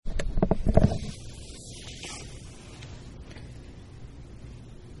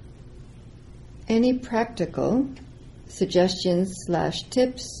any practical suggestions /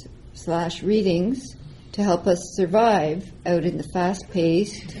 tips / readings to help us survive out in the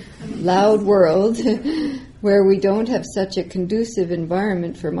fast-paced, loud world where we don't have such a conducive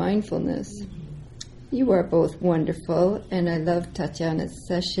environment for mindfulness? You are both wonderful, and I love Tatjana's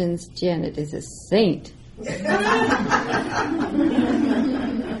sessions. Janet is a saint.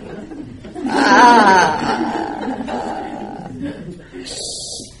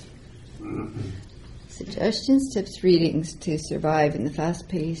 Suggestions, tips, readings to survive in the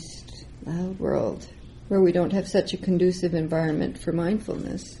fast-paced, loud world where we don't have such a conducive environment for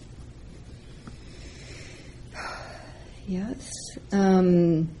mindfulness. Yes.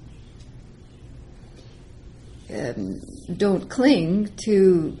 Don't cling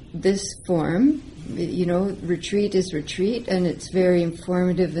to this form. You know, retreat is retreat, and it's very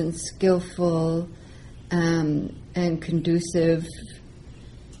informative and skillful and conducive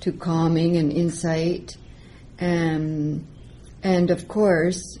to calming and insight. And of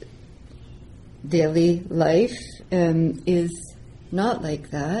course, daily life is not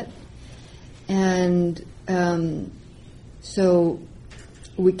like that. And so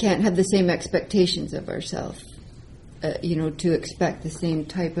we can't have the same expectations of ourselves, to expect the same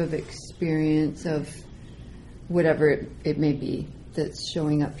type of experience of whatever it may be that's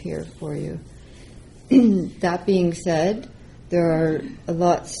showing up here for you. That being said, there are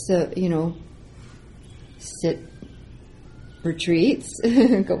lots of, sit retreats,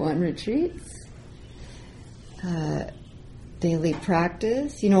 go on retreats, daily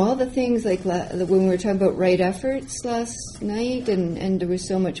practice, all the things like when we were talking about right efforts last night, and there was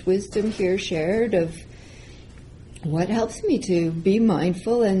so much wisdom here shared of what helps me to be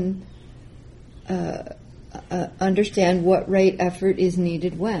mindful and understand what right effort is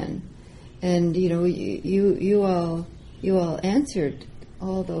needed when. And you all answered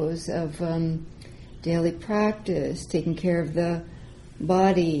all those of daily practice, taking care of the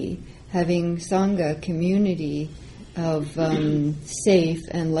body, having sangha, community of safe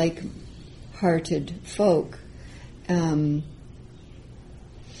and like-hearted folk.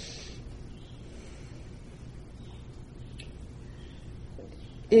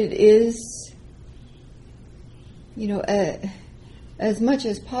 It is, as much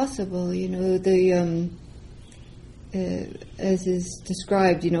as possible, the as is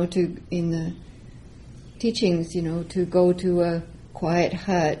described, to in the teachings, to go to a quiet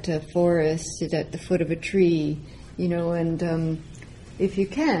hut, a forest, sit at the foot of a tree, and if you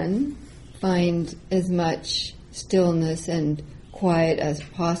can, find as much stillness and quiet as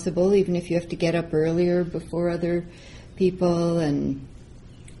possible, even if you have to get up earlier before other people and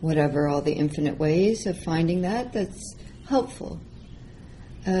whatever, all the infinite ways of finding that's helpful.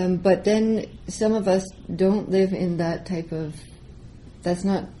 But then some of us don't live in that type of, that's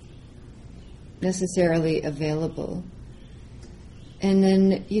not necessarily available. And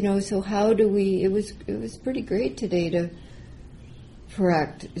then, so how do we, it was pretty great today to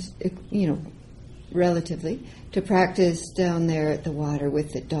practice, relatively, to practice down there at the water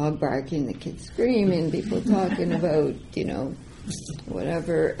with the dog barking, the kids screaming, people talking about,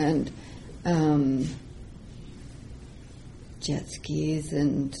 whatever, and jet skis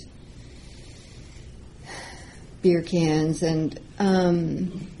and beer cans and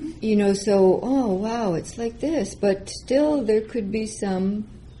so oh wow, it's like this, but still there could be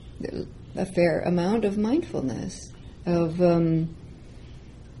a fair amount of mindfulness of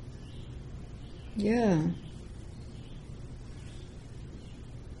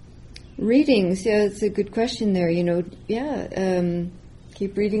readings. Yeah, it's a good question there.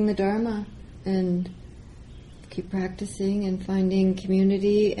 Keep reading the Dharma and keep practicing and finding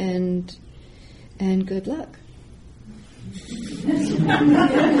community and good luck.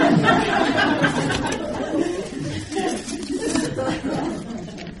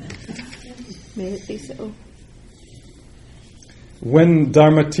 May it be so. When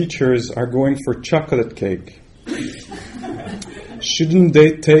Dharma teachers are going for chocolate cake, shouldn't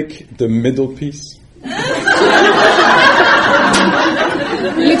they take the middle piece?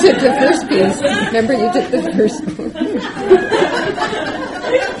 You took the first piece. Remember, you took the first one.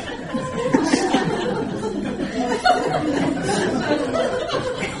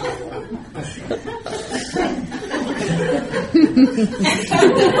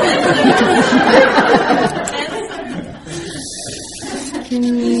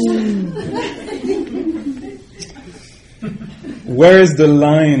 Where is the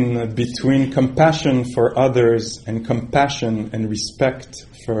line between compassion for others and compassion and respect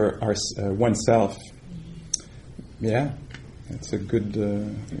for oneself? Yeah, that's a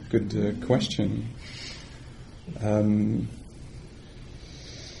good question.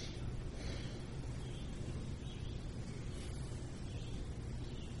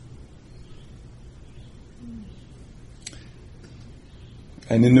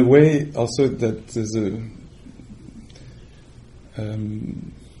 and in a way also that there's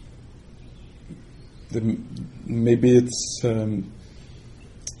maybe it's how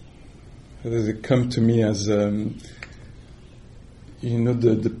does it come to me as the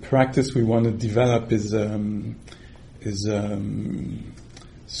practice we want to develop is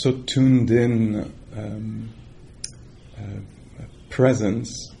so tuned in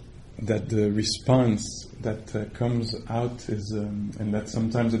presence that the response that comes out is, and that's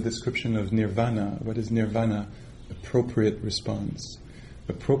sometimes a description of nirvana. What is nirvana? Appropriate response.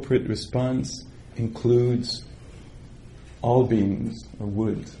 Appropriate response includes all beings, or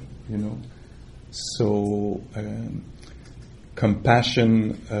would, So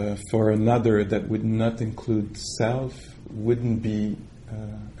compassion for another that would not include self wouldn't be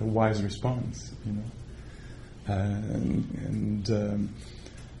a wise response,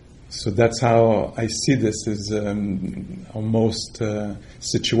 so that's how I see this as almost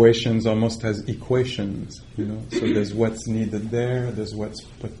situations almost as equations, So there's what's needed there, there's what's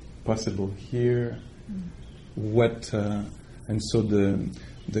possible here, and so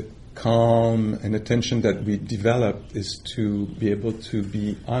the calm and attention that we develop is to be able to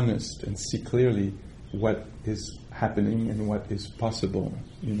be honest and see clearly what is happening and what is possible,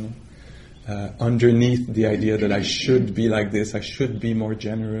 underneath the idea that I should be like this, I should be more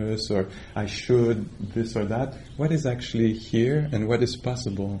generous, or I should this or that. What is actually here and what is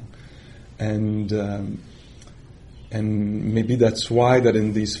possible? And maybe that's why that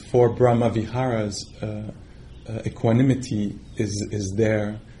in these 4 Brahma Viharas, equanimity is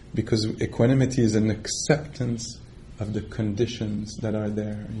there, because equanimity is an acceptance of the conditions that are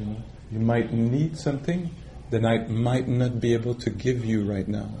there. You might need something that I might not be able to give you right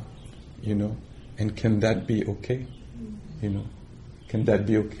now. And can that be okay? Can that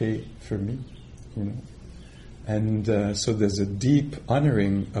be okay for me? And so there's a deep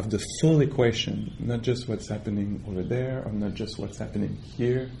honoring of the full equation, not just what's happening over there, or not just what's happening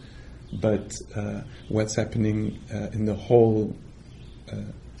here, but what's happening in the whole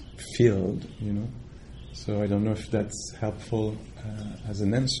field, So I don't know if that's helpful as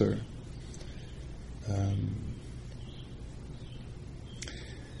an answer.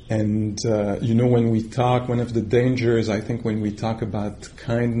 And when we talk, one of the dangers, I think, when we talk about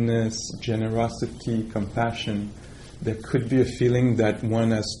kindness, generosity, compassion, there could be a feeling that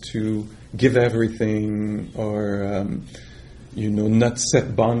one has to give everything, or not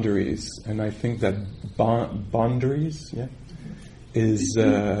set boundaries. And I think that boundaries, is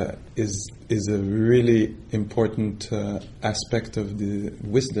a really important aspect of the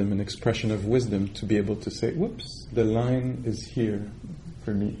wisdom, an expression of wisdom, to be able to say, "Whoops, the line is here."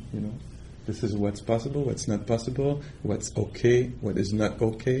 For me, this is what's possible, what's not possible, what's okay, what is not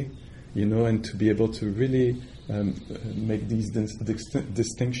okay, and to be able to really make these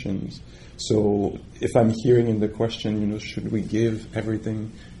distinctions. So if I'm hearing in the question, should we give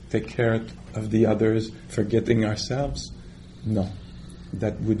everything, take care of the others, forgetting ourselves? No,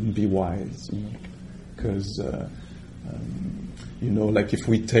 that wouldn't be wise, because, like if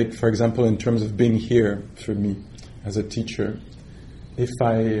we take, for example, in terms of being here, for me, as a teacher, if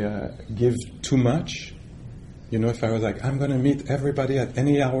I give too much, if I was like, I'm going to meet everybody at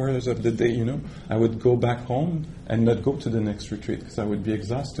any hours of the day, I would go back home and not go to the next retreat because I would be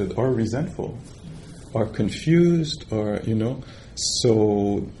exhausted or resentful or confused, or,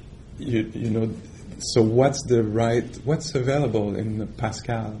 so, so what's available in the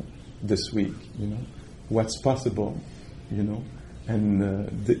Pascal this week, what's possible, and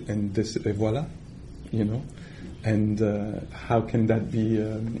this, et voilà, and how can that be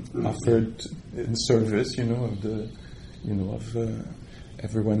offered in service, of the, of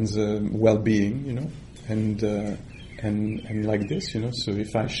everyone's well-being, and like this, So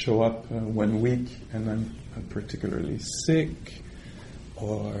if I show up 1 week and I'm particularly sick,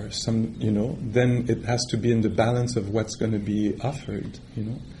 or some, then it has to be in the balance of what's going to be offered,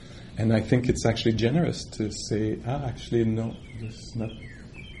 And I think it's actually generous to say, actually, no, this is not,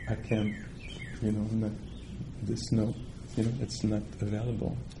 I can't, not. This it's not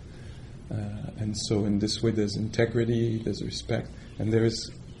available, and so in this way there's integrity, there's respect, and there is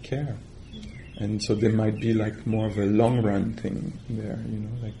care, and so there might be like more of a long run thing there,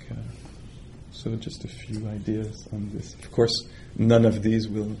 so just a few ideas on this. Of course, none of these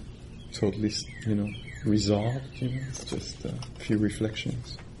will totally, resolve. It's just a few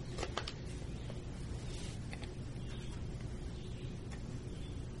reflections.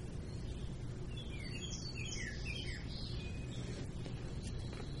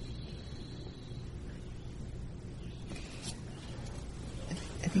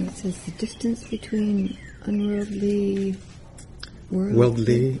 I think it says the distance between unworldly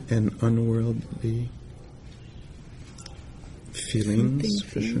worldly and unworldly feelings,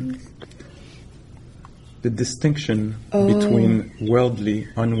 for sure. The distinction between worldly,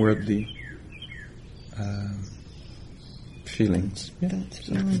 unworldly feelings. Yeah, that's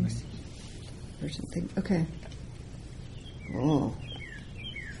feelings. Or something. Okay. Oh.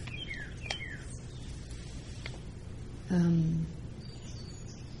 Can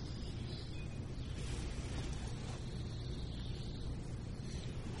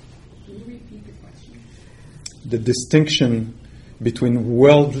you repeat the question? The distinction between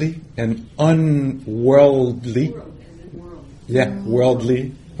worldly and unworldly. World, as in world. Yeah,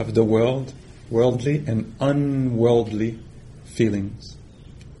 worldly of the world, worldly and unworldly feelings.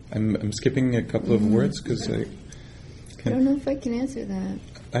 I'm skipping a couple of words because I don't know if I can answer that.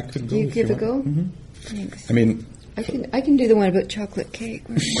 I could go. You if give you a go? want. Mm-hmm. Thanks. I mean, I can do the one about chocolate cake.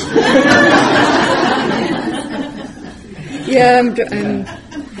 Yeah, I'm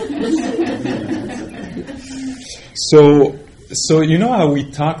So you know how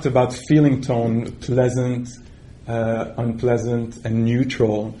we talked about feeling tone, pleasant, unpleasant, and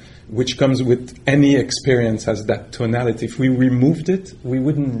neutral, which comes with any experience as that tonality. If we removed it, we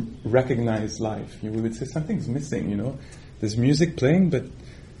wouldn't recognize life. We would say something's missing. You know, there's music playing, but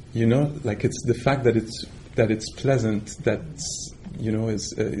you know, like it's the fact that it's pleasant that's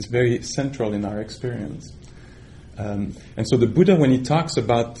is very central in our experience. And so the Buddha, when he talks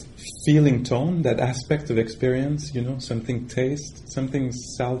about feeling tone, that aspect of experience, you know, something taste, something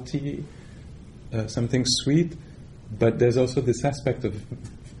salty, something sweet, but there's also this aspect of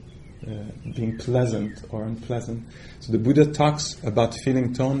being pleasant or unpleasant. So the Buddha talks about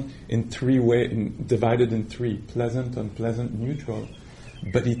feeling tone in three ways, divided in three: pleasant, unpleasant, neutral.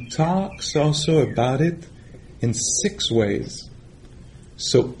 But he talks also about it in 6 ways.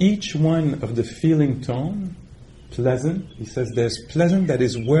 So each one of the feeling tone, pleasant, he says there's pleasant that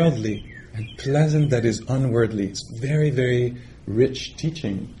is worldly and pleasant that is unworldly. It's very, very rich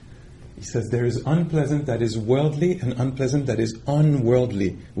teaching. He says there is unpleasant that is worldly and unpleasant that is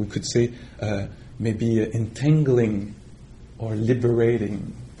unworldly. We could say maybe entangling or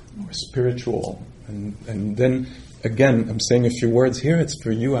liberating or spiritual. And then, again, I'm saying a few words here. It's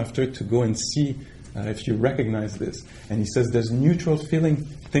for you after to go and see if you recognize this. And he says there's neutral feeling,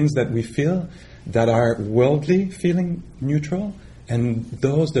 things that we feel that are worldly feeling neutral, and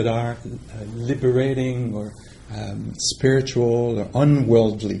those that are liberating or spiritual or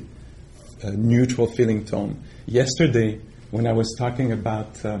unworldly neutral feeling tone. Yesterday, when I was talking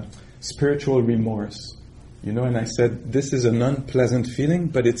about spiritual remorse, you know, and I said this is an unpleasant feeling,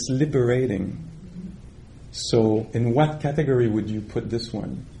 but it's liberating. So, in what category would you put this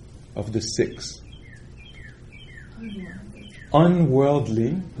one of the 6?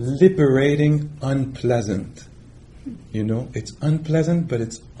 Unworldly, liberating, unpleasant. You know, it's unpleasant, but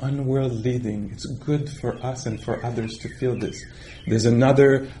it's unworldly. It's good for us and for others to feel this. There's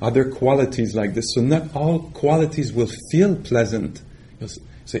other qualities like this. So not all qualities will feel pleasant.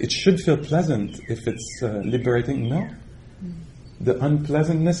 So it should feel pleasant if it's liberating. No. The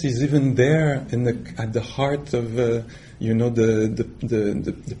unpleasantness is even there at the heart of the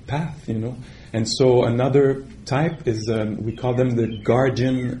path, you know. And so another type is we call them the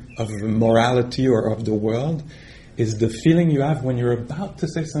guardian of morality or of the world, is the feeling you have when you're about to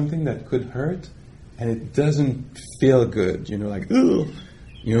say something that could hurt and it doesn't feel good, you know, like ugh,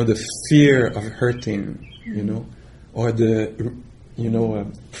 you know, the fear of hurting, you know, or the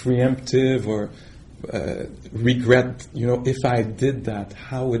preemptive or regret, you know, if I did that,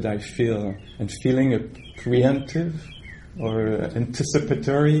 how would I feel? And feeling a preemptive or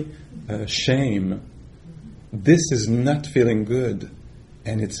anticipatory shame. This is not feeling good,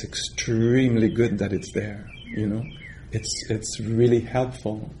 and it's extremely good that it's there, you know. It's really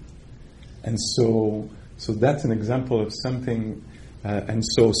helpful. And so that's an example of something, and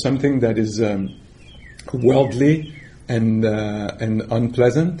so something that is worldly and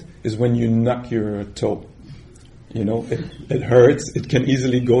unpleasant is when you knock your toe. You know, it hurts. It can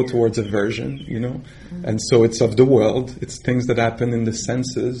easily go towards aversion, you know. And so it's of the world. It's things that happen in the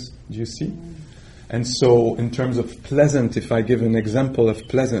senses. Do you see? And so in terms of pleasant, if I give an example of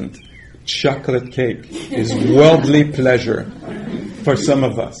pleasant, chocolate cake is worldly pleasure for some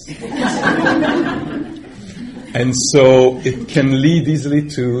of us. And so it can lead easily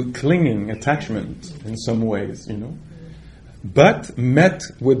to clinging, attachment in some ways, you know. But met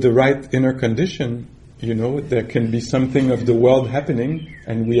with the right inner condition, you know, there can be something of the world happening,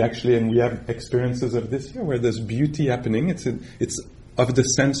 and we have experiences of this here where there's beauty happening. It's of the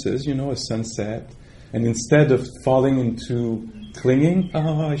senses, you know, a sunset, and instead of falling into clinging.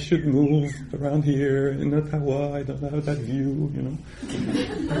 Oh, I should move around here in Ottawa. I don't have that view, you know.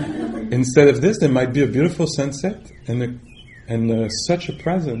 Instead of this, there might be a beautiful sunset and such a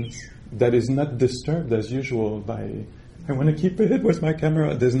presence that is not disturbed as usual by, I want to keep it, where's my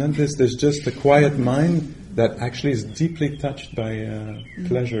camera? There's none of this. There's just a quiet mind that actually is deeply touched by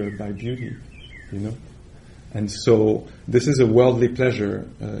pleasure, by beauty, you know. And so this is a worldly pleasure,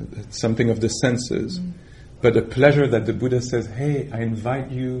 something of the senses, but a pleasure that the Buddha says, hey, I invite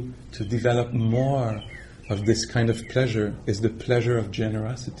you to develop more of this kind of pleasure, is the pleasure of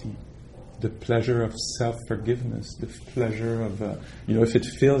generosity, the pleasure of self-forgiveness, the pleasure of, if it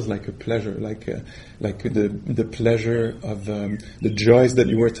feels like a pleasure, like the pleasure of the joys that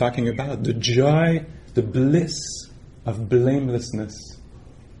you were talking about, the joy, the bliss of blamelessness,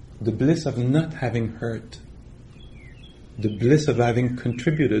 the bliss of not having hurt, the bliss of having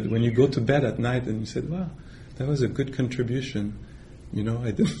contributed. When you go to bed at night and you said, wow, that was a good contribution. You know,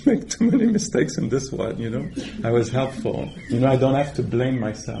 I didn't make too many mistakes in this one, you know. I was helpful. You know, I don't have to blame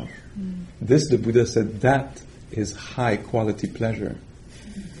myself. This, the Buddha said, that is high quality pleasure.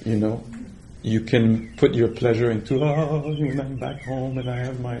 You know, you can put your pleasure into, when I'm back home and I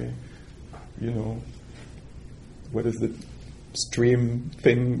have my, you know, what is the stream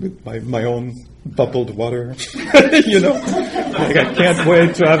thing with my own bubbled water. You know, like I can't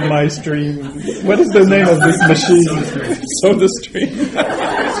wait to have my stream. What is the name of this machine? Soda stream.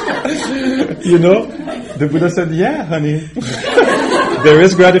 You know, the Buddha said, yeah, honey, there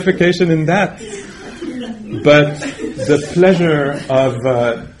is gratification in that. But the pleasure of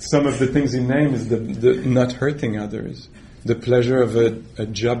some of the things he named is the not hurting others, the pleasure of a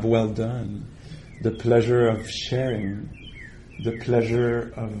job well done, the pleasure of sharing, the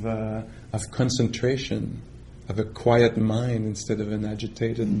pleasure of concentration, of a quiet mind instead of an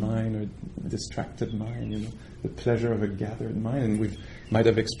agitated mind or distracted mind, you know, the pleasure of a gathered mind. And we might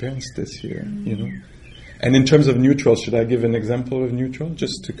have experienced this here, you know. And in terms of neutral, should I give an example of neutral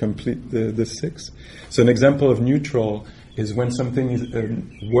just to complete the six? So an example of neutral is when something is,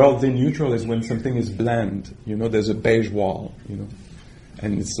 worldly neutral is when something is bland, you know, there's a beige wall, you know,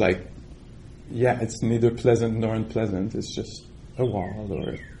 and it's like, yeah, it's neither pleasant nor unpleasant, it's just a wall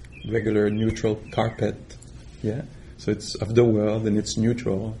or a regular neutral carpet, yeah? So it's of the world and it's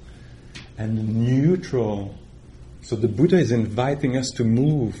neutral. And neutral, so the Buddha is inviting us to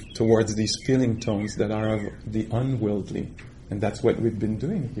move towards these feeling tones that are of the unworldly. And that's what we've been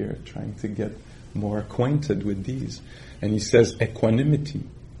doing here, trying to get more acquainted with these. And he says equanimity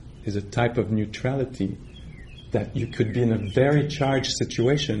is a type of neutrality that you could be in a very charged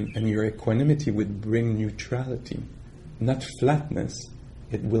situation and your equanimity would bring neutrality. Not flatness.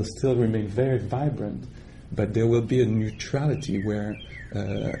 It will still remain very vibrant, but there will be a neutrality where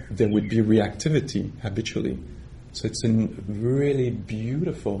there would be reactivity habitually. So it's a really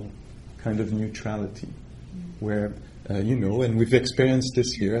beautiful kind of neutrality where, and we've experienced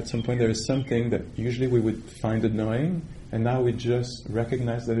this here. At some point there is something that usually we would find annoying, and now we just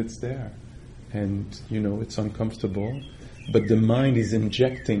recognize that it's there. And, it's uncomfortable, but the mind is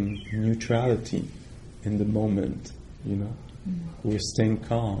injecting neutrality in the moment, We're staying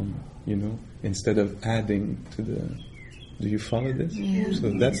calm, instead of adding to the... Do you follow this? Yeah.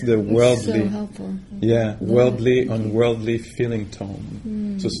 So that's the worldly... So helpful. Yeah, worldly, unworldly feeling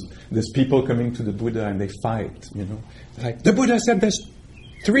tone. So there's people coming to the Buddha and they fight, Like, the Buddha said there's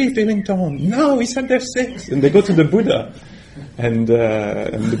 3 feeling tones. No, he said there's 6. And they go to the Buddha. And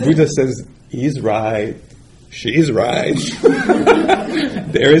the Buddha says, he's right, she's right.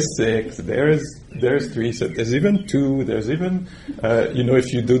 There is 6, there's 3, so there's even 2, there's even,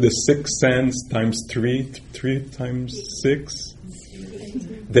 if you do the 6th sense times 3 times 6,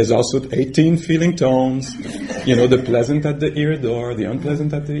 there's also 18 feeling tones, the pleasant at the ear door, the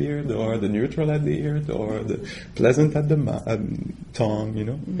unpleasant at the ear door, the neutral at the ear door, the pleasant at the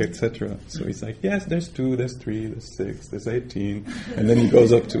tongue, etc. So he's like, yes, there's 2, there's 3, there's 6, there's 18, and then he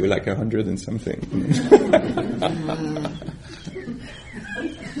goes up to like 100 and something.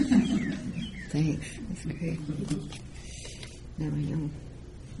 Thanks. That's great. Now I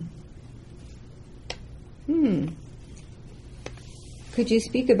know. Could you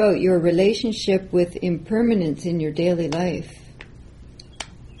speak about your relationship with impermanence in your daily life?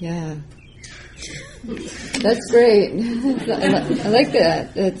 Yeah. That's great. I like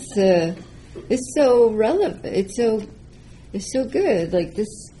that. It's so relevant. It's so good. Like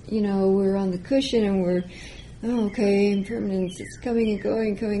this, we're on the cushion and we're, okay, impermanence, it's coming and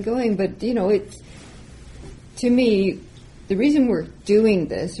going. But, it's, to me, the reason we're doing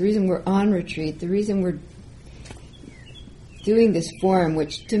this, the reason we're on retreat, the reason we're doing this form,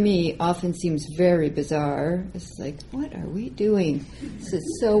 which to me often seems very bizarre. It's like, what are we doing? This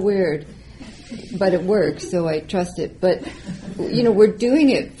is so weird. But it works, so I trust it. But, we're doing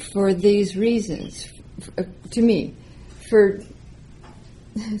it for these reasons, to me,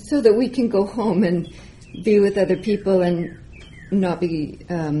 so that we can go home and be with other people and not be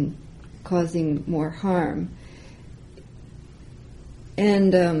causing more harm.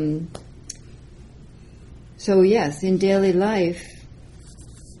 And so, yes, in daily life,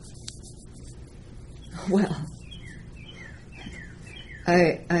 well,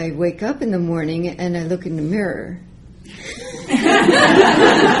 I wake up in the morning and I look in the mirror.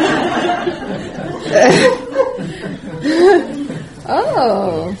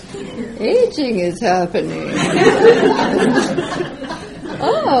 Oh, aging is happening.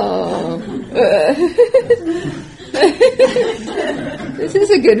 Oh. This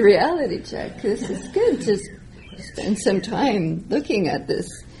is a good reality check. This is good to spend some time looking at this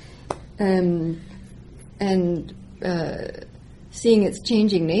and seeing its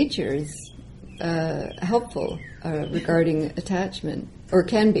changing nature is helpful regarding attachment, or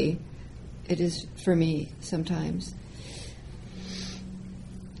can be. It is for me sometimes.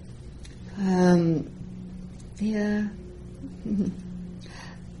 Yeah.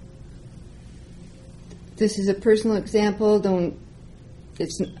 This is a personal example.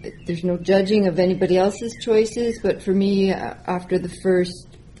 There's no judging of anybody else's choices, but for me, after the first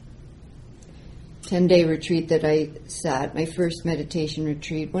 10-day retreat that I sat, my first meditation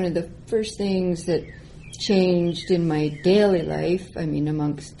retreat, one of the first things that changed in my daily life,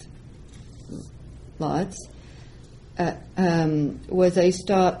 amongst lots, was I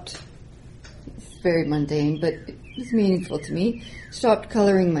stopped, it's very mundane, but it was meaningful to me, stopped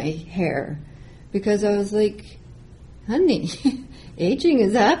coloring my hair. Because I was like, honey, aging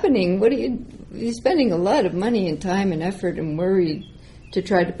is happening. You're spending a lot of money and time and effort and worry to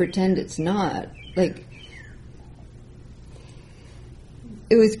try to pretend it's not. Like,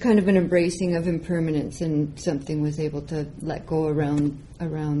 it was kind of an embracing of impermanence, and something was able to let go around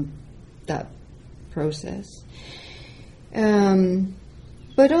that process.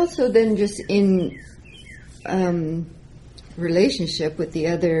 But also then just in relationship with the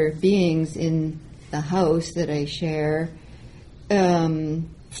other beings in the house that I share, I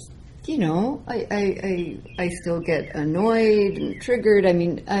still get annoyed and triggered.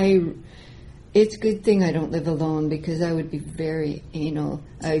 It's a good thing I don't live alone, because I would be very anal.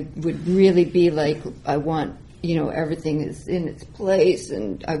 I would really be like, I want, everything is in its place,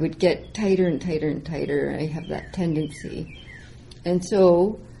 and I would get tighter and tighter and tighter. I have that tendency. And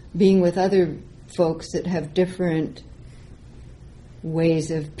so being with other folks that have different ways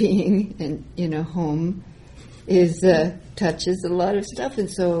of being in a home touches a lot of stuff. And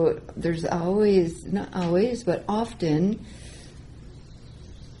so there's always, not always, but often,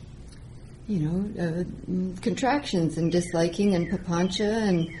 contractions and disliking and papancha,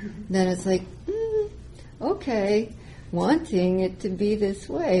 and then it's like, okay, wanting it to be this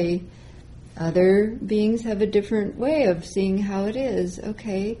way. Other beings have a different way of seeing how it is,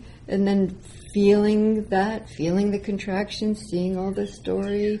 okay, and then feeling the contraction, seeing all the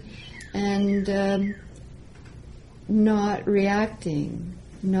story, and not reacting,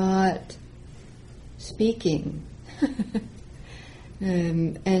 not speaking,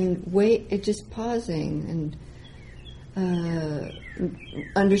 and just pausing and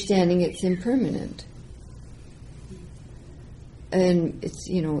understanding it's impermanent. And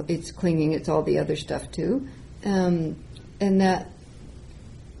it's clinging, it's all the other stuff too. And that,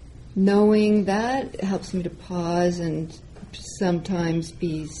 knowing that helps me to pause and sometimes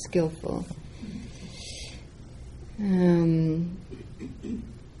be skillful.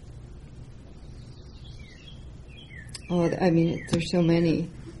 There's so many.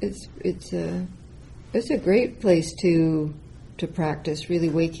 It's a great place to practice, really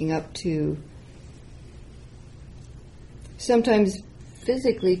waking up to. Sometimes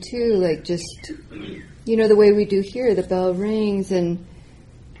physically too, like just, the way we do here, the bell rings, and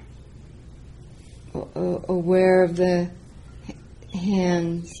aware of the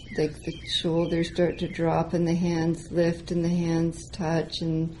hands, like the shoulders start to drop and the hands lift and the hands touch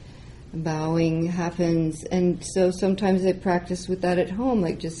and bowing happens. And so sometimes I practice with that at home,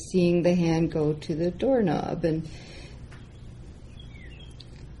 like just seeing the hand go to the doorknob, and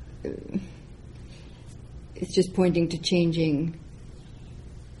it's just pointing to changing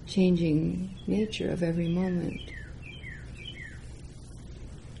nature of every moment.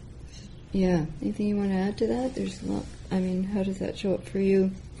 Yeah. Anything you want to add to that? There's a lot. How does that show up for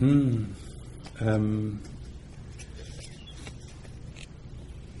you?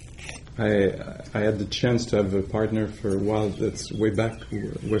 I had the chance to have a partner for a while that's way back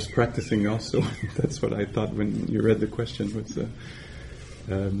who was practicing also. That's what I thought when you read the question. Was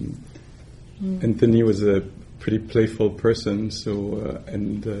Anthony was a pretty playful person, so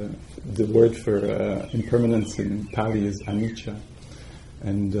and the word for impermanence in Pali is anicca,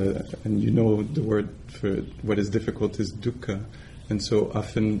 and you know the word for what is difficult is dukkha, and so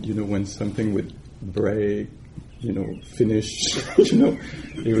often when something would break, finish,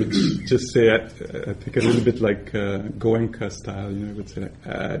 he would just say, I think a little bit like Goenka style, he would say like,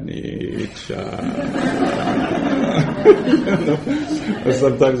 anicca. Or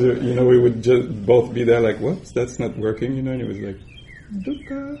sometimes, we would just both be there like, whoops, that's not working, and he was like,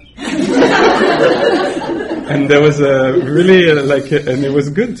 dukkha. And there was really and it was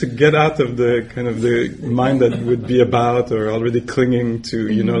good to get out of the kind of the mind that would be about or already clinging to,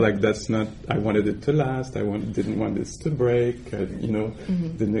 like that's not, I wanted it to last, didn't want this to break,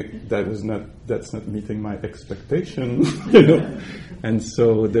 that's not meeting my expectation, And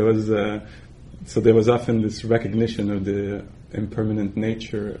so there was often this recognition of the impermanent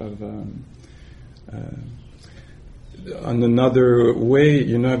nature of on another way,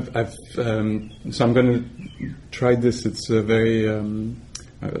 I've so I'm going to try this. It's a very I'm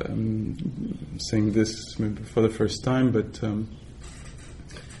saying this maybe for the first time, but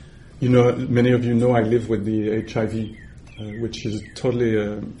many of you know I live with the HIV, which is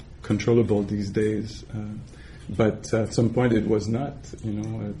totally controllable these days. But at some point it was not,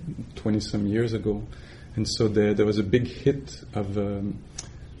 20-some years ago, and so there was a big hit of.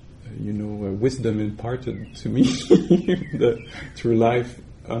 Wisdom imparted to me through life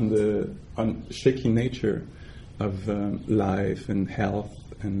on the shaky nature of life and health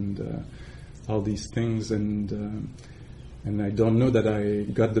and all these things, and I don't know that I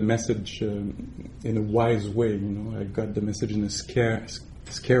got the message in a wise way. I got the message in a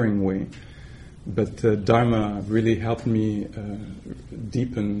scaring way, but Dharma really helped me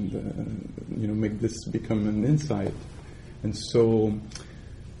deepen, make this become an insight, and so.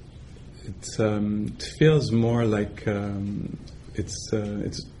 It feels more like it's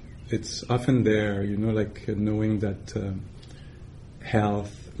often there, like knowing that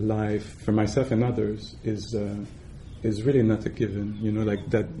health, life, for myself and others, is really not a given. Like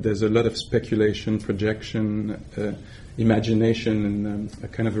that. There's a lot of speculation, projection, imagination, and a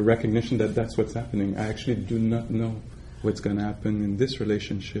kind of a recognition that that's what's happening. I actually do not know what's going to happen in this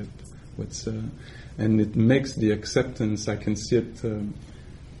relationship. And it makes the acceptance. I can see it.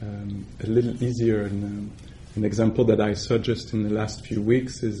 A little easier. And an example that I saw just in the last few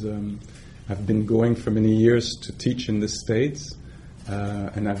weeks is I've been going for many years to teach in the States,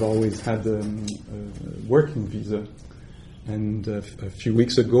 and I've always had a working visa. And a few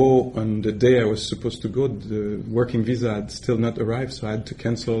weeks ago, on the day I was supposed to go, the working visa had still not arrived, so I had to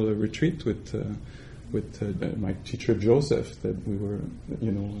cancel a retreat with my teacher Joseph that we were,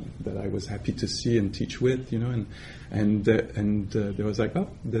 that I was happy to see and teach with, and there was like, oh,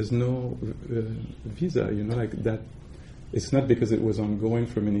 there's no visa, like that. It's not because it was ongoing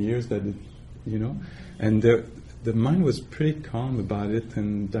for many years that it, and the mind was pretty calm about it,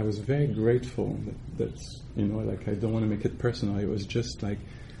 and I was very grateful. That's like I don't want to make it personal. It was just like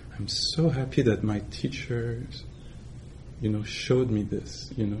I'm so happy that my teachers, showed me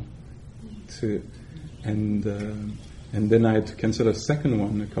this, And then I had to cancel a second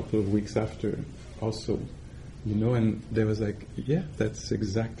one a couple of weeks after also, and there was like, yeah, that's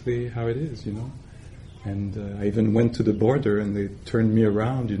exactly how it is, And I even went to the border and they turned me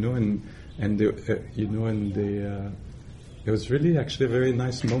around, and they, it was really actually a very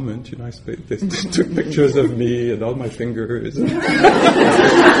nice moment, they took pictures of me and all my fingers.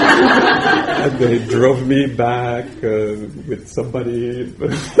 And they drove me back with somebody in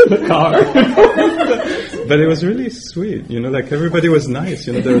the car. But it was really sweet, like everybody was nice,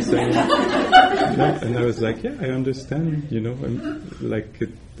 they were saying, and I was like, yeah, I understand, and like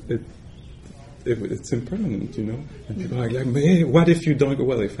it's impermanent, and people are like, hey, what if you don't go?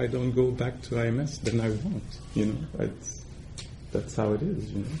 Well, if I don't go back to IMS, then I won't, that's how it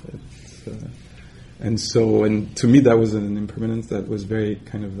is, and so, and to me that was an impermanence that was very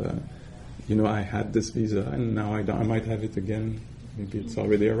kind of, I had this visa and now I might have it again. Maybe it's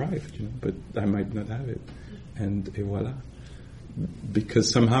already arrived, but I might not have it. And voila.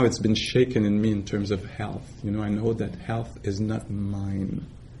 Because somehow it's been shaken in me in terms of health. I know that health is not mine.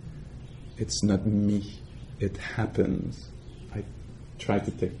 It's not me. It happens. I try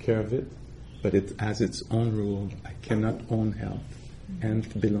to take care of it, but it has its own rule. I cannot own health.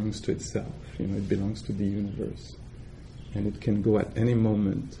 Health belongs to itself. It belongs to the universe. And it can go at any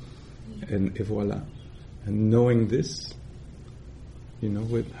moment. And voila. And knowing this, You know,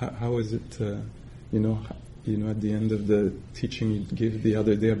 how is it? At the end of the teaching you gave the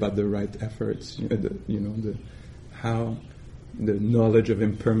other day about the right efforts. How the knowledge of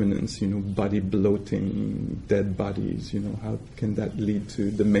impermanence. Body bloating, dead bodies. How can that lead to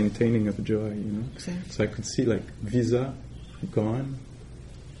the maintaining of joy? Exactly. So I could see like visa gone.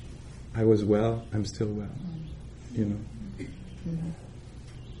 I was well. I'm still well. Mm-hmm.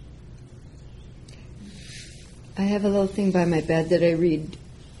 I have a little thing by my bed that I read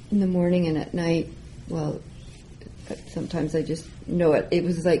in the morning and at night. Well, sometimes I just know it. It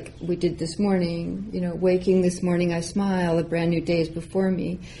was like we did this morning, waking this morning I smile, a brand new day is before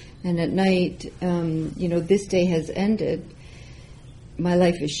me. And at night, this day has ended. My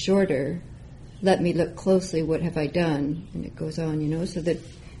life is shorter. Let me look closely, what have I done? And it goes on, so that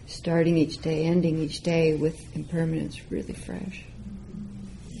starting each day, ending each day with impermanence, really fresh.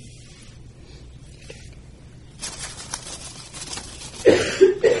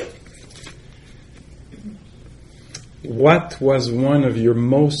 What was one of your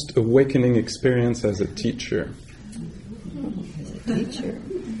most awakening experience as a teacher? As a teacher?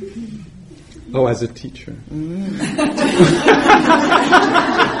 Oh, as a teacher.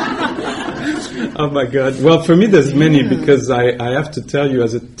 Oh my God. Well, for me there's many, because I have to tell you,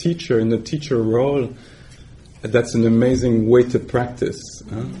 as a teacher, in the teacher role, that's an amazing way to practice.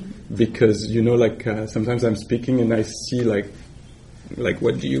 Because, sometimes I'm speaking and I see like,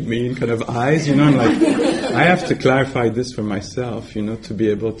 what do you mean kind of eyes, and I have to clarify this for myself, to be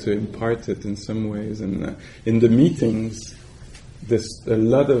able to impart it in some ways. And in the meetings, there's a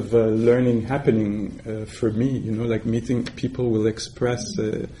lot of learning happening for me, meeting people will express,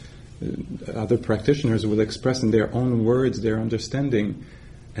 other practitioners will express in their own words their understanding.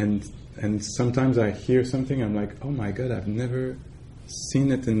 And sometimes I hear something, I'm like, oh my God, I've never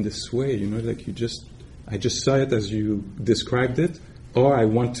seen it in this way, I just saw it as you described it, or I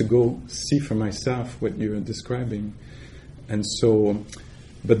want to go see for myself what you're describing. And so,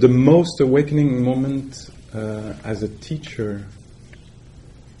 but the most awakening moment as a teacher,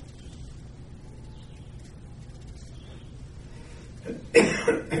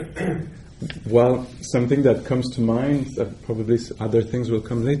 well, something that comes to mind, probably other things will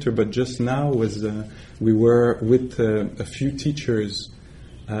come later, but just now was we were with a few teachers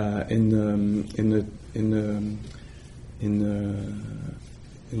in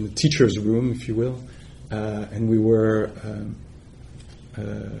the teacher's room, if you will, and we were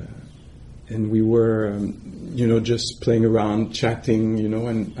just playing around, chatting,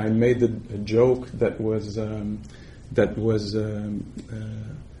 and I made a joke that was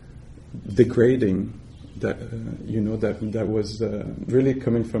degrading, that was really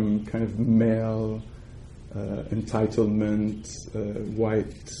coming from kind of male entitlement,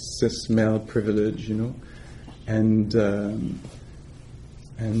 white cis male privilege, and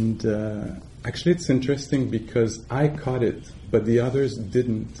actually it's interesting because I caught it, but the others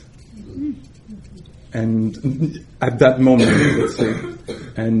didn't. And at that moment, let's say,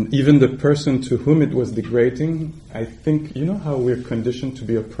 and even the person to whom it was degrading, I think, how we're conditioned to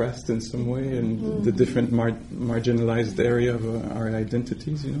be oppressed in some way, and the different marginalized area of our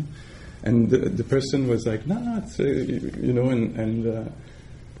identities, and the person was like, no, it's,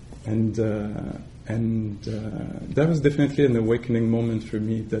 and that was definitely an awakening moment for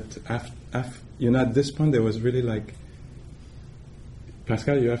me, that at this point there was really like,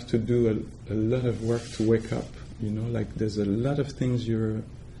 Pascal, you have to do a lot of work to wake up, there's a lot of things you're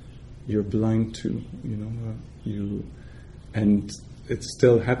blind to, and it's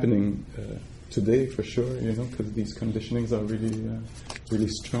still happening today for sure, because these conditionings are really, really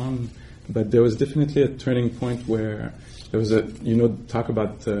strong. But there was definitely a turning point where there was talk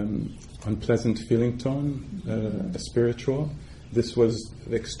about unpleasant feeling tone, spiritual. This was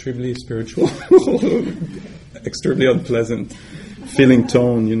extremely spiritual, extremely unpleasant feeling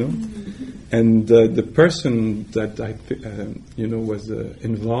tone, And the person that I, was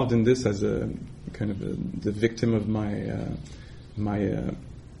involved in this as a kind of the victim of my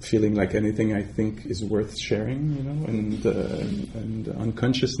feeling like anything I think is worth sharing, and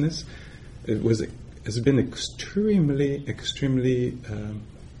unconsciousness. Has been extremely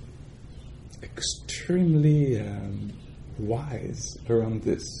wise around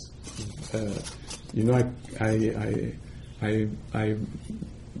this.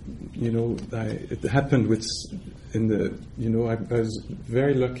 It happened with I was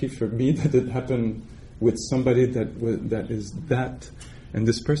very lucky for me that it happened with somebody that is that, and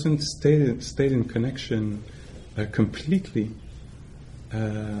this person stayed in connection completely,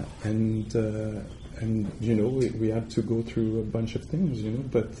 and we had to go through a bunch of things,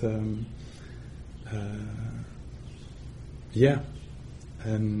 but yeah,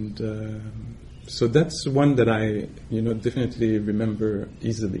 And so that's one that I, definitely remember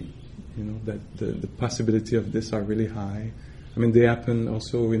easily. That the possibility of this are really high. I mean, they happen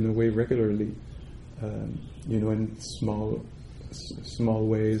also in a way regularly, in small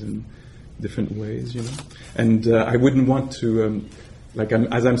ways and different ways, And I wouldn't want to,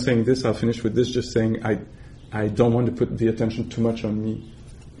 as I'm saying this, I'll finish with this, just saying I don't want to put the attention too much on me,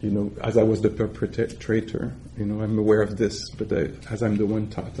 as I was the perpetrator. I'm aware of this, but as I'm the one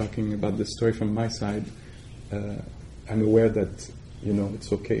talking about this story from my side, I'm aware that,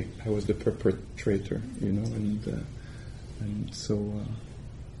 it's okay. I was the perpetrator, and so,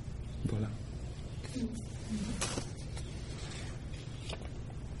 voilà.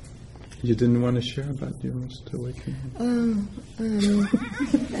 You didn't want to share about your most awakening? Oh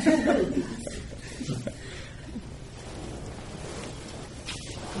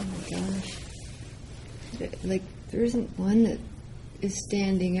my gosh. There isn't one that is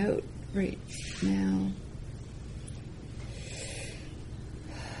standing out right now.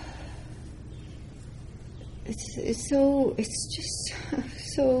 It's just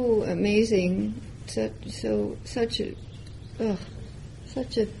so amazing. Such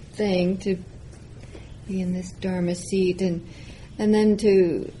a thing to be in this Dharma seat and then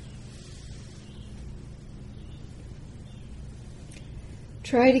to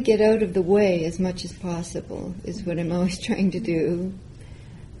try to get out of the way as much as possible is what I'm always trying to do.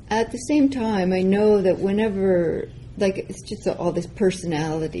 At the same time, I know that whenever, it's just all this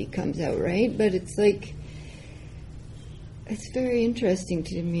personality comes out, right? But it's it's very interesting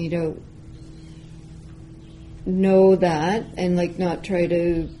to me to know that and not try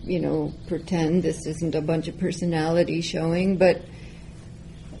to, pretend this isn't a bunch of personality showing, but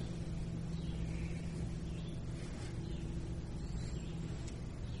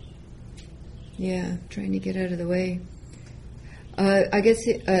trying to get out of the way. I guess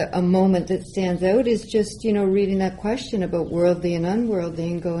a moment that stands out is just, reading that question about worldly and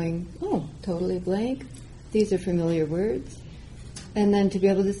unworldly and going, oh, totally blank. These are familiar words. And then to be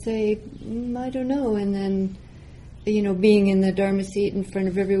able to say, I don't know. And then, being in the Dharma seat in front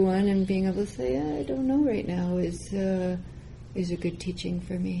of everyone and being able to say, I don't know right now is a good teaching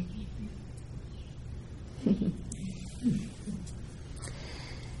for me.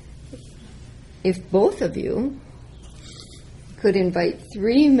 If both of you could invite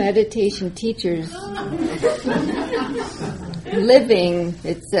 3 meditation teachers living,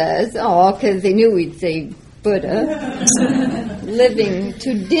 it says, because they knew we'd say Buddha, living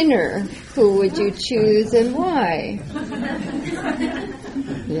to dinner, who would you choose and why?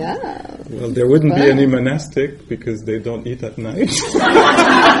 Yeah. Well, there wouldn't be any monastic because they don't eat at night. So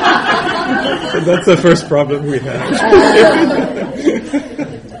that's the first problem we have.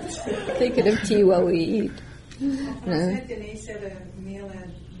 Thinking of tea while we eat. Denise said a meal at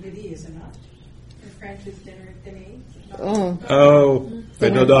midi is enough. In French is dinner at dîner. Oh, I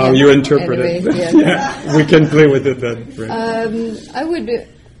don't know how you interpret it. Yeah, we can play with it then. Right.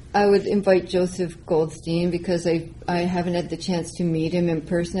 I would invite Joseph Goldstein because I haven't had the chance to meet him in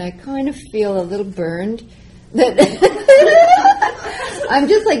person. I kind of feel a little burned that I'm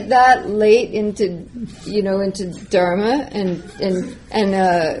just that late into Dharma and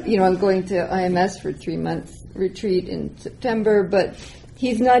I'm going to IMS for 3 months retreat in September, but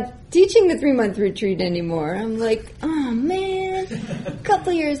he's not teaching the 3-month retreat anymore. I'm like, oh man, a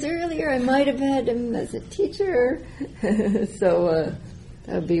couple years earlier I might have had him as a teacher. So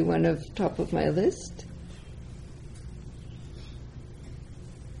that would be one of top of my list.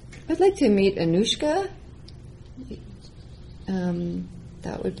 I'd like to meet Anushka.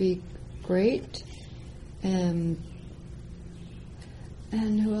 That would be great. And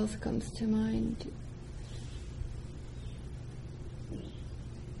who else comes to mind?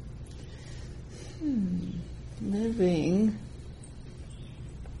 Living.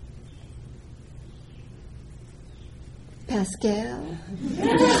 Pascal.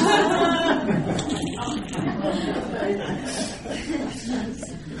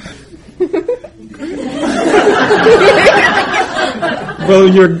 Well,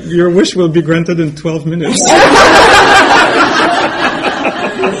 your wish will be granted in 12 minutes.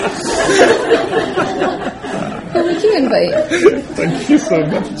 Who would you invite? Thank you so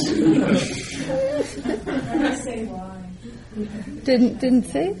much. Say why. Didn't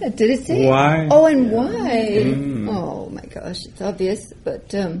say that. Did it say why? Oh, and why? Oh my gosh, it's obvious.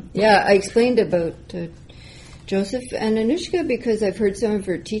 But I explained about Joseph and Anushka because I've heard some of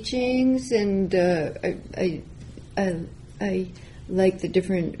her teachings, and I like the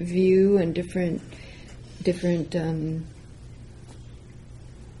different view and different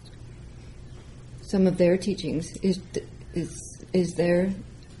some of their teachings is is there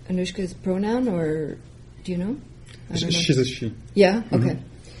Anushka's pronoun, or do you know? I don't know. She's a she. Yeah? Okay.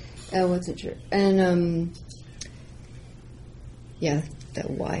 I wasn't sure. And, yeah, that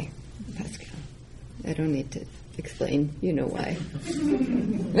why, Pascal. I don't need to explain. You know why.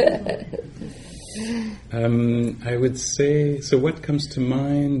 I would say, so what comes to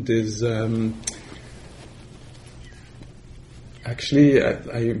mind is, actually,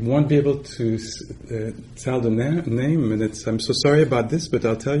 I won't be able to tell the name, and I'm so sorry about this, but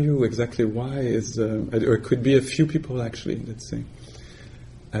I'll tell you exactly why. Or it could be a few people, actually, let's say.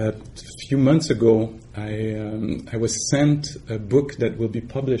 A few months ago, I was sent a book that will be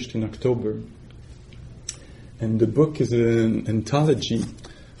published in October. And the book is an anthology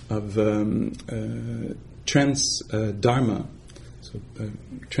of trans dharma. So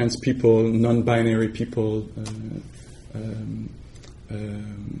trans people, non-binary people,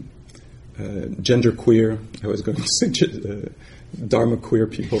 gender queer. I was going to say dharma queer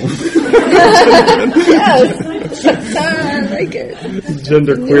people. Yes, I like it.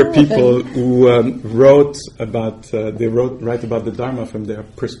 Gender queer people who write about the dharma from their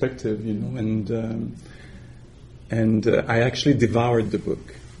perspective, you know, and I actually devoured the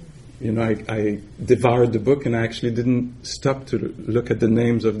book. You know, I devoured the book, and I actually didn't stop to look at the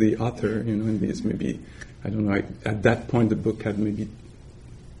names of the author. You know, and these maybe, I don't know. At that point, the book had maybe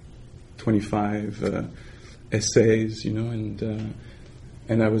 25 essays. You know,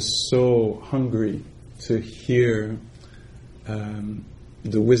 and I was so hungry to hear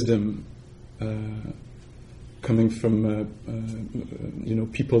the wisdom coming from you know,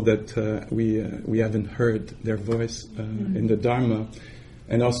 people that we haven't heard their voice in the Dharma.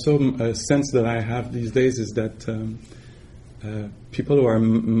 And also a sense that I have these days is that people who are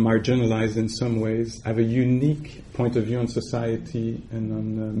marginalized in some ways have a unique point of view on society and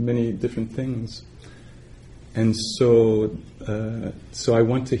on many different things. And so I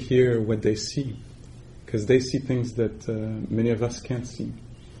want to hear what they see, because they see things that many of us can't see.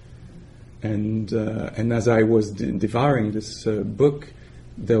 And as I was devouring this book,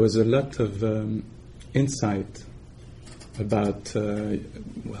 there was a lot of insight about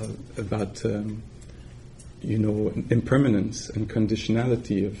you know, impermanence and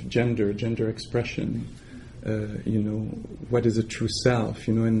conditionality of gender expression. You know, what is a true self?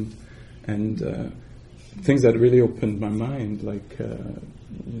 You know, and things that really opened my mind, like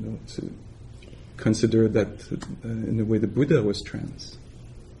you know, to consider that in a way the Buddha was trans.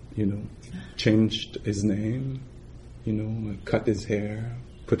 You know, changed his name, you know, cut his hair,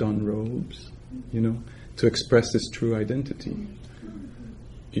 put on robes, you know, to express his true identity,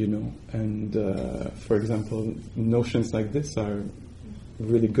 you know. And, for example, notions like this are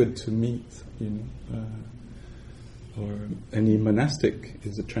really good to meet, you know. Or any monastic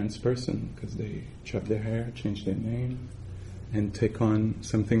is a trans person because they chop their hair, change their name, and take on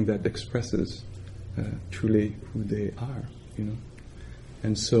something that expresses truly who they are, you know.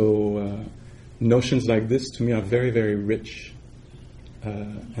 And so notions like this to me are very, very rich.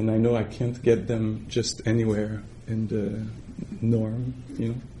 And I know I can't get them just anywhere in the norm, you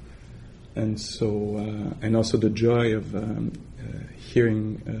know. And so, and also the joy of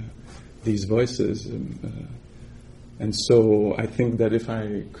hearing these voices. And so I think that if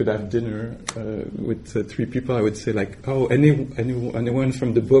I could have dinner with 3 people, I would say like, oh, anyone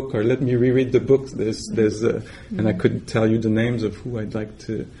from the book, or let me reread the book. And I could tell you the names of who I'd like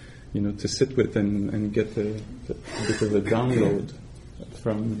to, you know, to sit with and get a bit of a download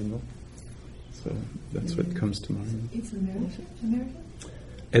from, you know. So that's what comes to mind. It's American?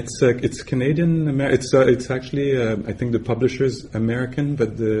 It's Canadian. It's actually I think the publisher's American,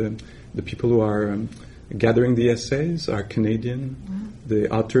 but the people who are gathering the essays are Canadian. Wow. The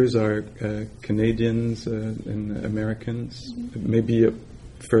authors are Canadians and Americans, maybe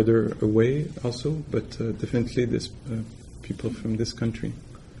further away also, but definitely this people from this country.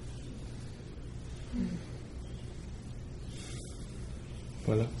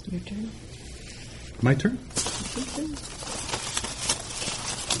 Voila. Your turn. My turn?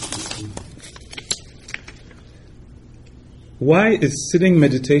 Why is sitting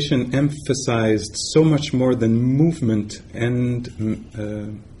meditation emphasized so much more than movement and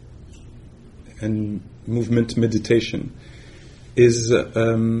movement meditation? Is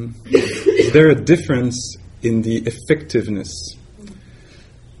there a difference in the effectiveness?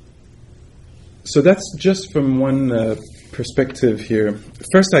 So that's just from one perspective here.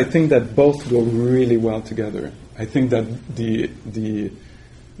 First, I think that both go really well together. I think that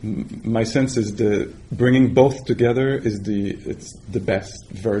my sense is the bringing both together is it's the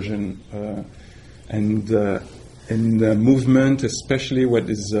best version, and in the movement, especially what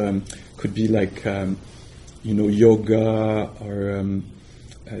is could be like yoga, or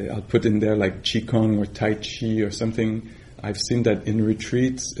I'll put in there like Qigong or Tai Chi or something. I've seen that in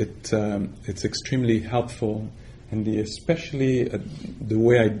retreats, it's extremely helpful, and especially the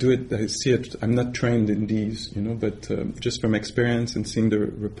way I do it, I see it. I'm not trained in these, but just from experience and seeing the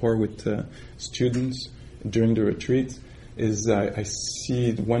rapport with students during the retreats, is I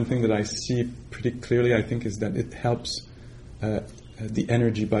see one thing that I see pretty clearly. I think is that it helps the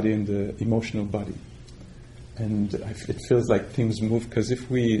energy body and the emotional body. And it feels like things move, because if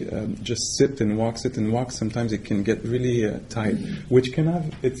we just sit and walk, sometimes it can get really tight, which can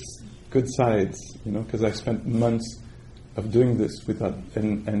have its good sides, because I've spent months of doing this without,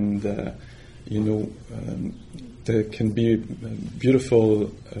 and there can be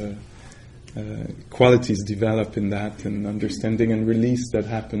beautiful qualities develop in that, and understanding and release that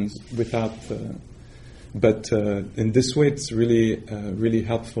happens without, but in this way it's really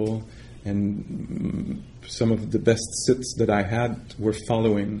helpful. And some of the best sits that I had were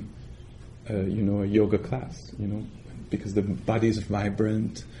following, a yoga class, because the body is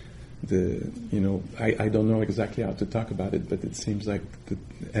vibrant. I don't know exactly how to talk about it, but it seems like the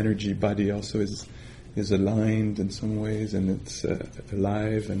energy body also is aligned in some ways, and it's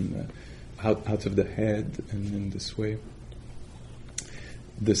alive and out of the head, and in this way.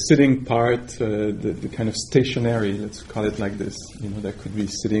 The sitting part, the kind of stationary, let's call it like this, that could be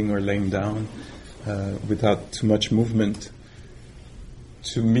sitting or laying down without too much movement.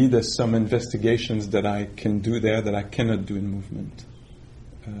 To me, there's some investigations that I can do there that I cannot do in movement.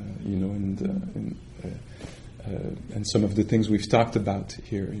 And some of the things we've talked about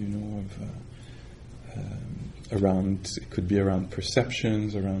here, around, it could be around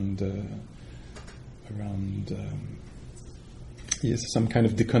perceptions, around some kind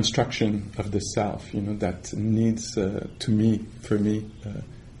of deconstruction of the self, that needs, for me,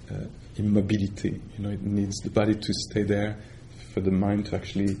 immobility. It needs the body to stay there, for the mind to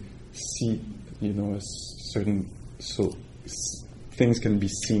actually see, a certain, so things can be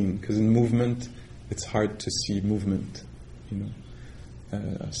seen, because in movement, it's hard to see movement,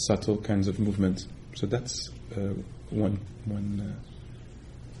 subtle kinds of movement. So that's one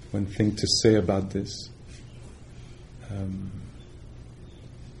thing to say about this.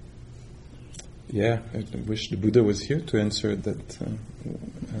 I wish the Buddha was here to answer that.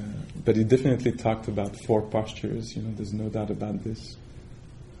 But he definitely talked about 4 postures. There's no doubt about this.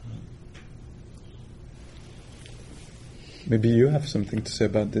 Maybe you have something to say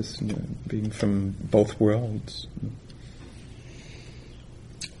about this, being from both worlds.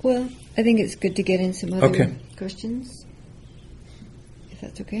 Well, I think it's good to get in some other questions, if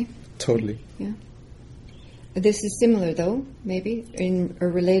that's okay. Totally. Yeah. This is similar, though, maybe, or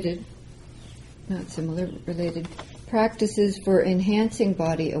related. Not similar, related. Practices for enhancing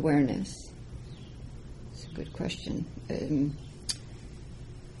body awareness. It's a good question.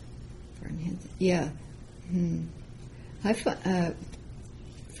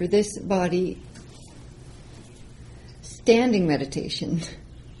 For this body, standing meditation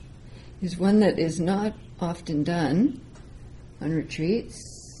is one that is not often done on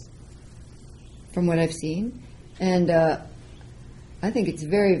retreats, from what I've seen. And I think it's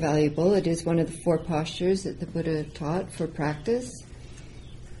very valuable. It is one of the 4 postures that the Buddha taught for practice.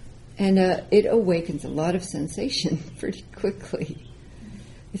 And it awakens a lot of sensation pretty quickly.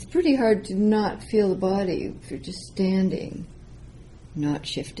 It's pretty hard to not feel the body if you're just standing, not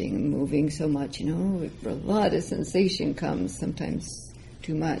shifting and moving so much, A lot of sensation comes, sometimes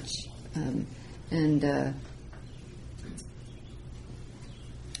too much.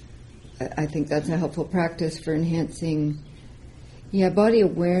 I think that's a helpful practice for enhancing. Yeah, body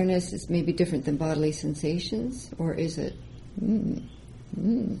awareness is maybe different than bodily sensations, or is it?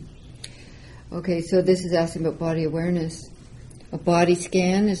 Okay, so this is asking about body awareness. A body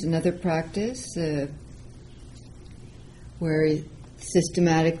scan is another practice where you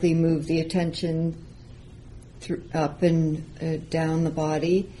systematically move the attention up and down the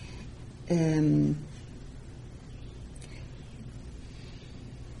body. And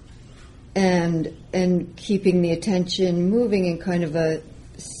keeping the attention moving in kind of a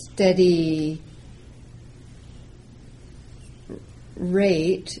steady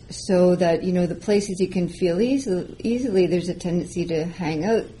rate, so that the places you can feel easily, there's a tendency to hang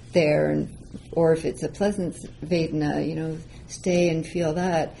out there, or if it's a pleasant Vedana, stay and feel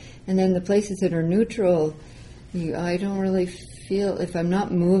that. And then the places that are neutral, I don't really feel, if I'm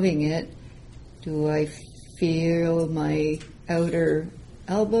not moving it, do I feel my outer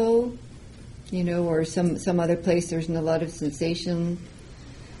elbow? Or some other place there's a lot of sensation.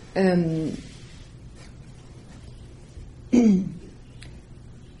 And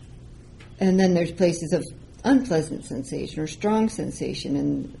then there's places of unpleasant sensation or strong sensation.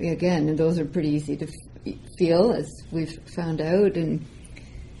 And again, and those are pretty easy to feel, as we've found out,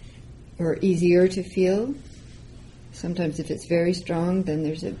 or easier to feel. Sometimes if it's very strong, then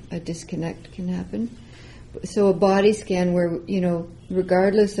there's a disconnect can happen. So a body scan where,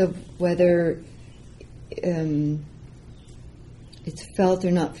 regardless of whether it's felt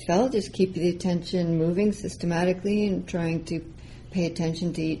or not felt, just keep the attention moving systematically and trying to pay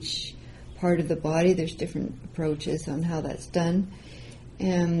attention to each part of the body. There's different approaches on how that's done.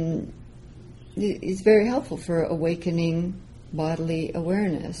 And it's very helpful for awakening bodily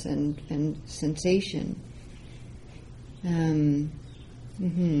awareness and sensation. And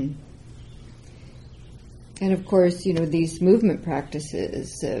of course, these movement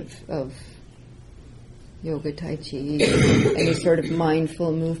practices of yoga, tai chi, any sort of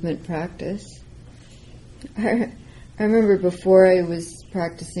mindful movement practice. I remember before I was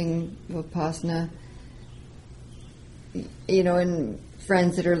practicing Vipassana, and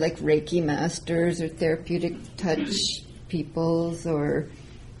friends that are like Reiki masters or therapeutic touch peoples or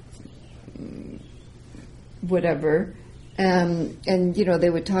whatever. And they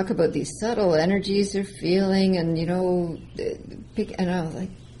would talk about these subtle energies they're feeling, and and I was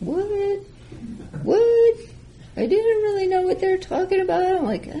like, what? I didn't really know what they're talking about. I'm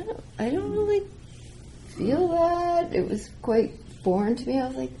like, I don't really feel that. It was quite foreign to me. I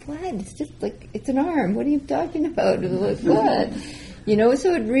was like, what? It's just like, it's an arm. What are you talking about? It was like, what?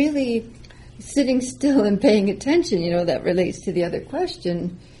 So it really, sitting still and paying attention, that relates to the other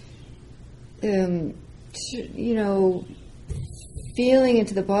question. Feeling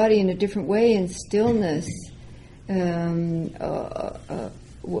into the body in a different way in stillness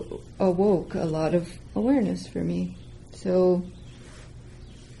awoke a lot of awareness for me. So,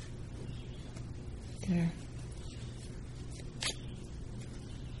 there.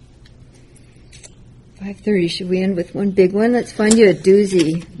 5:30. Should we end with one big one? Let's find you a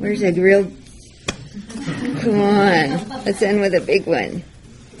doozy. Where's a real... Come on. Let's end with a big one.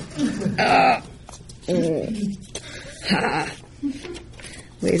 Ha.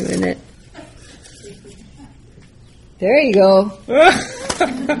 Wait a minute. There you go.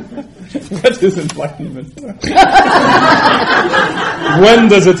 What is enlightenment? When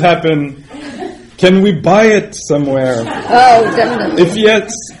does it happen? Can we buy it somewhere? Oh, definitely. If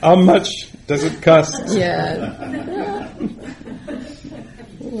yes, how much does it cost? Yeah.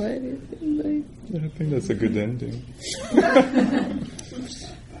 What is enlightenment? I think that's a good ending.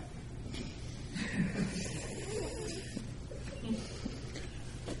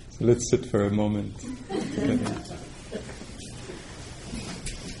 So let's sit for a moment together.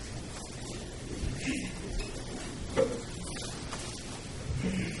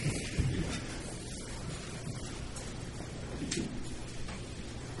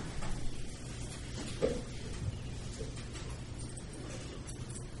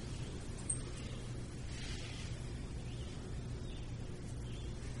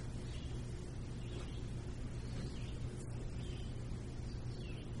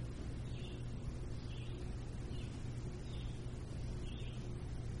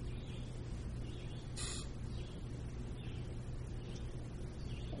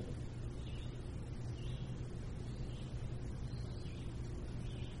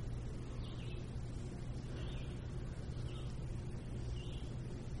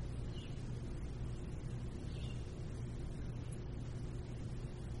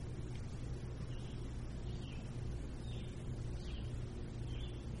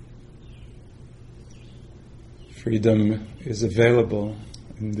 Freedom is available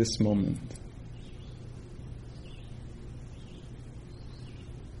in this moment.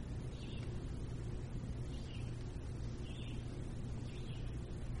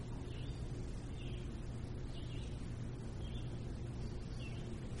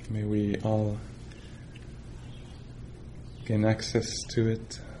 May we all gain access to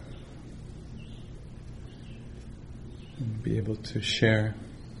it and be able to share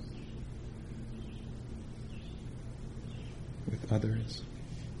with others.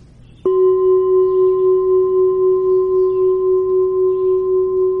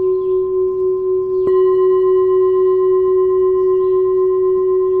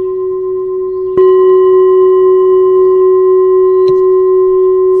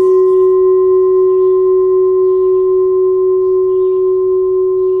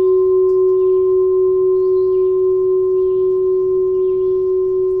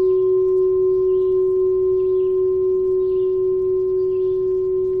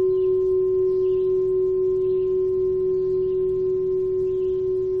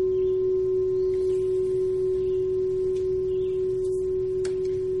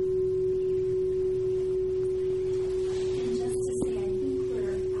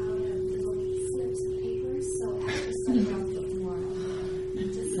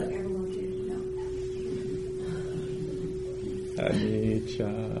 Anicca.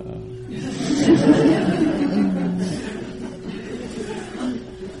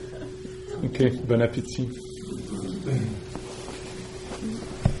 Ok, bon appétit.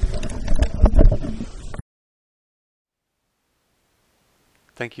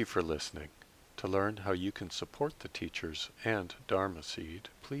 Thank you for listening. To learn how you can support the teachers and Dharma Seed,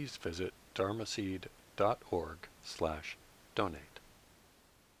 please visit dharmaseed.org/donate.